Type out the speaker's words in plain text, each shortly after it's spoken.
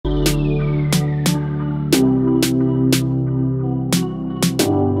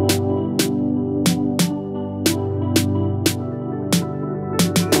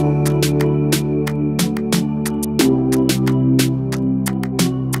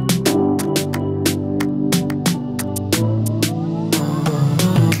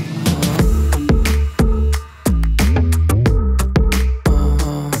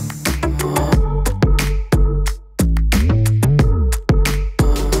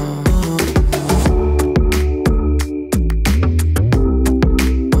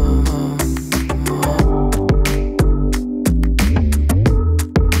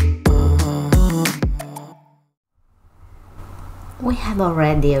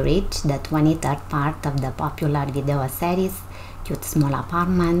already reached the 23rd part of the popular video series Cute Small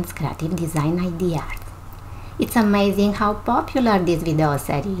Apartments Creative Design Ideas. It's amazing how popular this video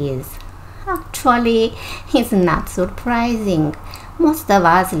series is. Actually, it's not surprising. Most of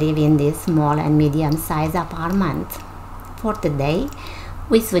us live in these small and medium-sized apartments. For today,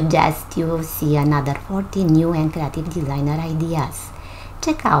 we suggest you see another 40 new and creative designer ideas.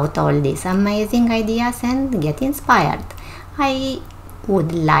 Check out all these amazing ideas and get inspired. I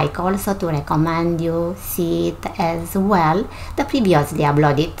would like also to recommend you see it as well the previously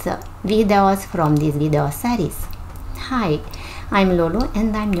uploaded videos from this video series. Hi, I'm Lulu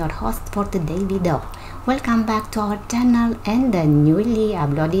and I'm your host for today's video. Welcome back to our channel and the newly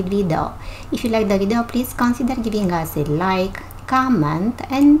uploaded video. If you like the video, please consider giving us a like, comment,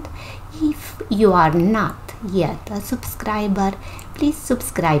 and if you are not yet a subscriber, please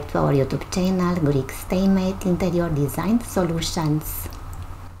subscribe to our YouTube channel Grig Stamate Interior Design Solutions.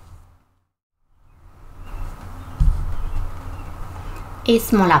 A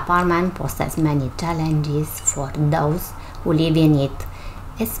small apartment poses many challenges for those who live in it,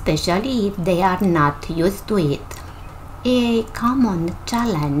 especially if they are not used to it. A common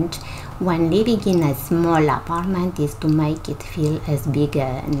challenge when living in a small apartment is to make it feel as big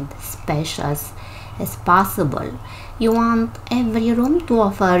and spacious as possible. You want every room to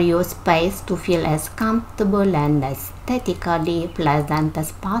offer you space to feel as comfortable and aesthetically pleasant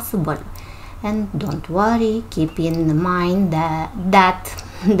as possible. And don't worry, keep in mind that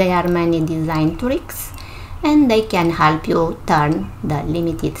there are many design tricks and they can help you turn the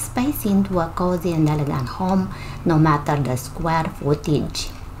limited space into a cozy and elegant home, no matter the square footage.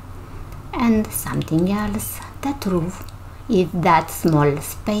 And something else, the truth is that small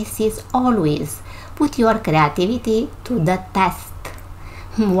spaces always put your creativity to the test.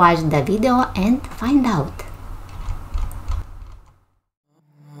 Watch the video and find out.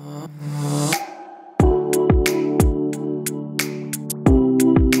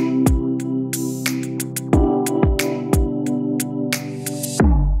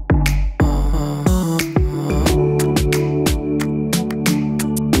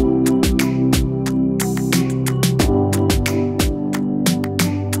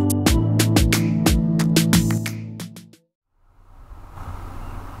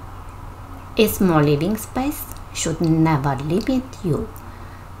 A small living space should never limit you.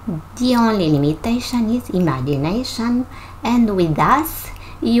 The only limitation is imagination, and with us,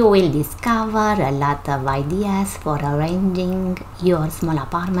 you will discover a lot of ideas for arranging your small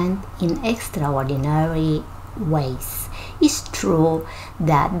apartment in extraordinary ways. It's true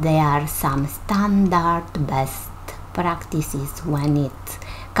that there are some standard best practices when it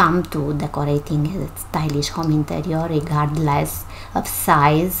comes to decorating a stylish home interior regardless of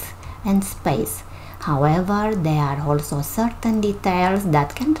size and space. However, there are also certain details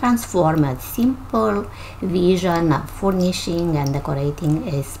that can transform a simple vision of furnishing and decorating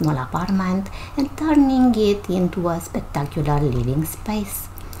a small apartment and turning it into a spectacular living space.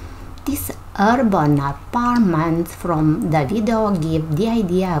 These urban apartments from the video give the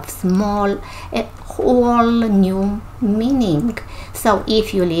idea of small a whole new meaning. So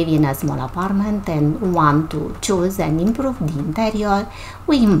if you live in a small apartment and want to choose and improve the interior,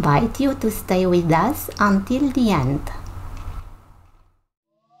 we invite you to stay with us until the end.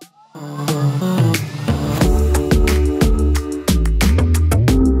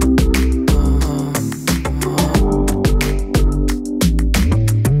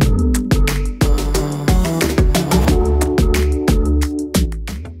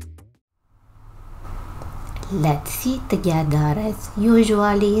 Let's see together as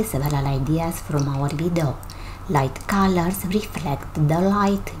usually several ideas from our video. Light colors reflect the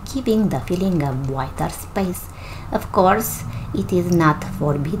light, giving the feeling of whiter space. Of course, it is not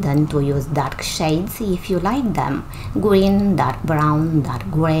forbidden to use dark shades if you like them. Green, dark brown, dark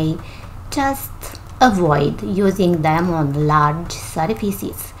gray. Just avoid using them on large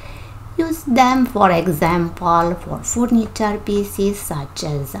surfaces. Use them, for example, for furniture pieces such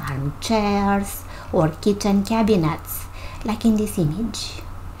as armchairs or kitchen cabinets, like in this image.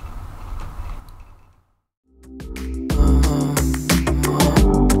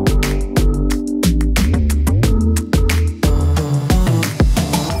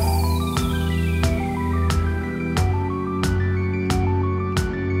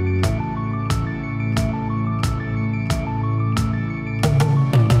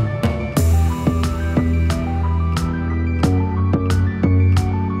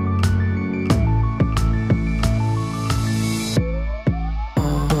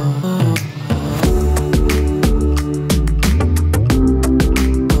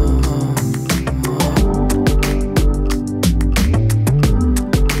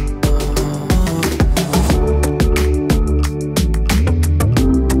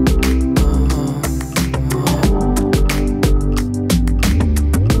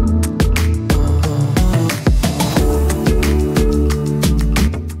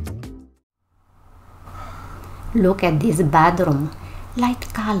 Look at this bedroom.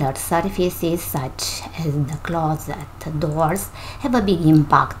 Light colored surfaces such as the closet doors have a big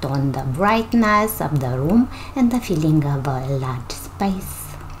impact on the brightness of the room and the feeling of a large space.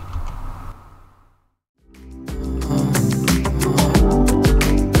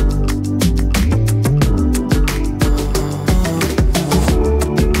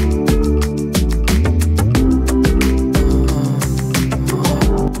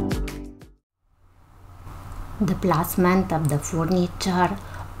 The placement of the furniture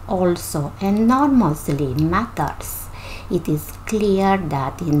also enormously matters. It is clear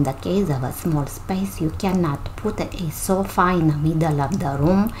that in the case of a small space, you cannot put a sofa in the middle of the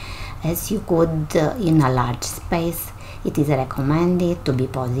room as you could in a large space. It is recommended to be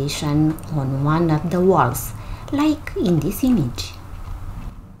positioned on one of the walls, like in this image.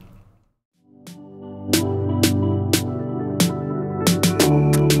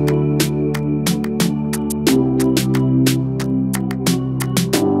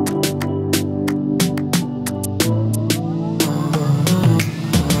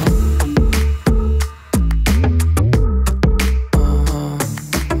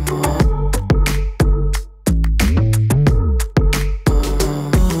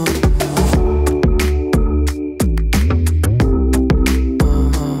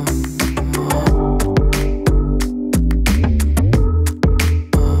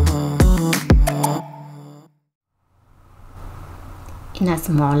 In a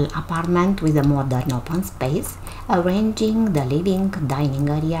small apartment with a modern open space, arranging the living dining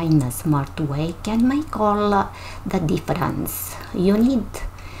area in a smart way can make all the difference. You need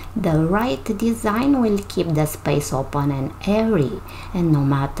the right design will keep the space open and airy, and no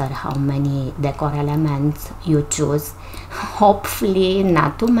matter how many decor elements you choose, hopefully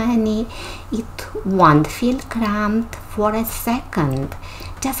not too many, it won't feel cramped for a second.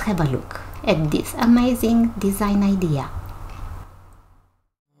 Just have a look at this amazing design idea.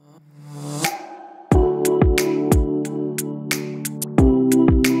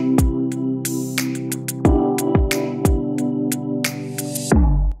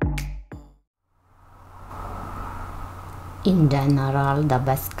 In general, the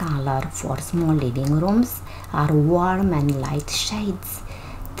best color for small living rooms are warm and light shades.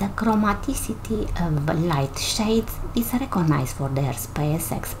 The chromaticity of light shades is recognized for their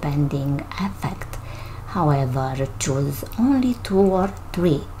space expanding effect. However, choose only 2 or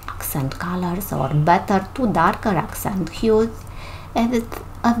 3 accent colors, or better 2 darker accent hues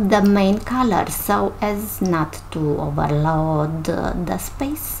of the main color, so as not to overload the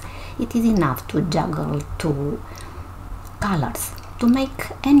space. It is enough to juggle 2 colors to make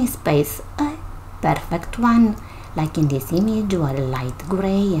any space a perfect one, like in this image where light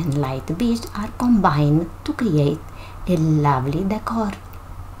gray and light beige are combined to create a lovely decor.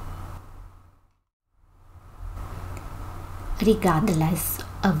 Regardless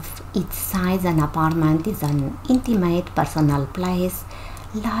of its size, an apartment is an intimate personal place,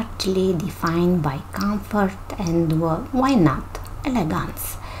 largely defined by comfort and, why not,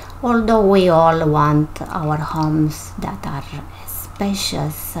 elegance. Although we all want our homes that are as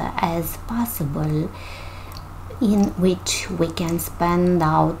spacious as possible, in which we can spend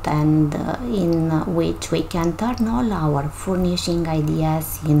out and in which we can turn all our furnishing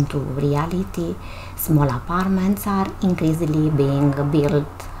ideas into reality, small apartments are increasingly being built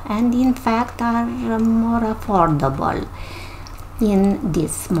and in fact are more affordable. In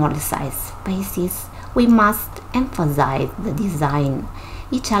these small size spaces, we must emphasize the design.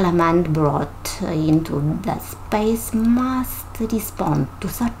 Each element brought into the space must respond to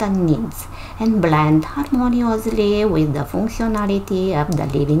certain needs and blend harmoniously with the functionality of the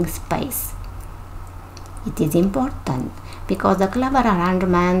living space. It is important because the clever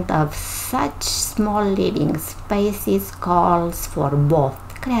arrangement of such small living spaces calls for both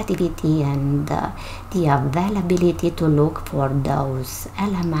creativity and the availability to look for those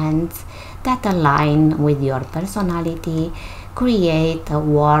elements that align with your personality, create a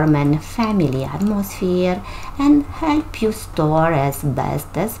warm and family atmosphere, and help you store as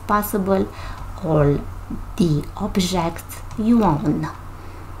best as possible all the objects you own.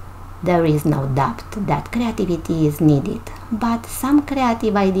 There is no doubt that creativity is needed, but some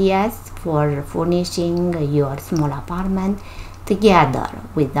creative ideas for furnishing your small apartment, together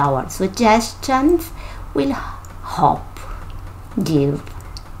with our suggestions, will hope give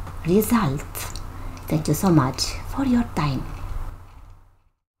results. Thank you so much for your time.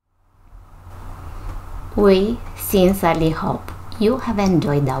 We sincerely hope you have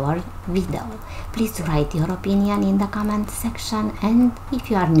enjoyed our video. Please write your opinion in the comment section, and if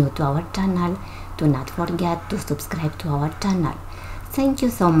you are new to our channel, do not forget to subscribe to our channel. Thank you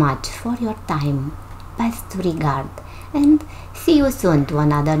so much for your time. best regard, and see you soon to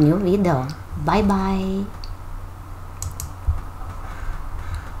another new video. Bye bye.